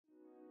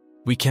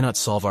We cannot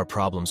solve our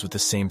problems with the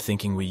same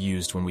thinking we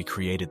used when we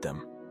created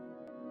them.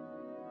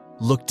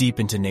 Look deep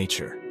into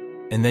nature,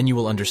 and then you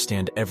will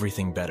understand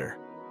everything better.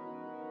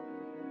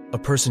 A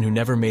person who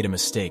never made a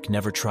mistake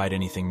never tried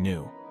anything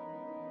new.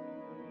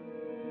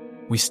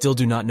 We still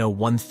do not know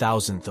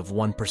 1,000th of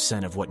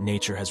 1% of what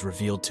nature has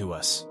revealed to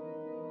us.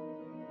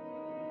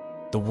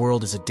 The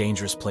world is a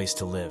dangerous place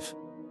to live,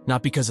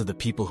 not because of the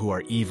people who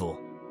are evil,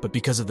 but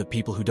because of the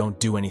people who don't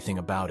do anything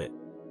about it.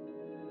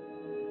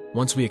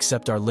 Once we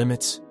accept our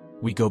limits,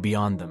 we go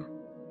beyond them.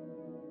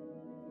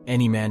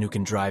 Any man who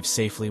can drive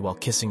safely while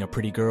kissing a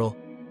pretty girl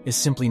is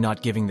simply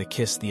not giving the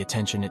kiss the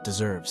attention it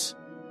deserves.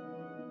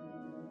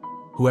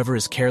 Whoever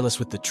is careless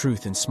with the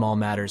truth in small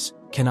matters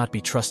cannot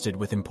be trusted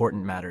with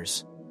important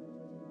matters.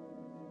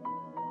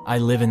 I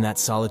live in that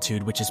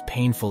solitude which is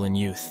painful in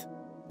youth,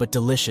 but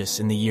delicious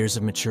in the years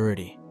of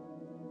maturity.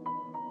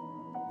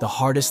 The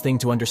hardest thing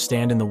to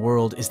understand in the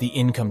world is the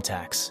income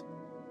tax.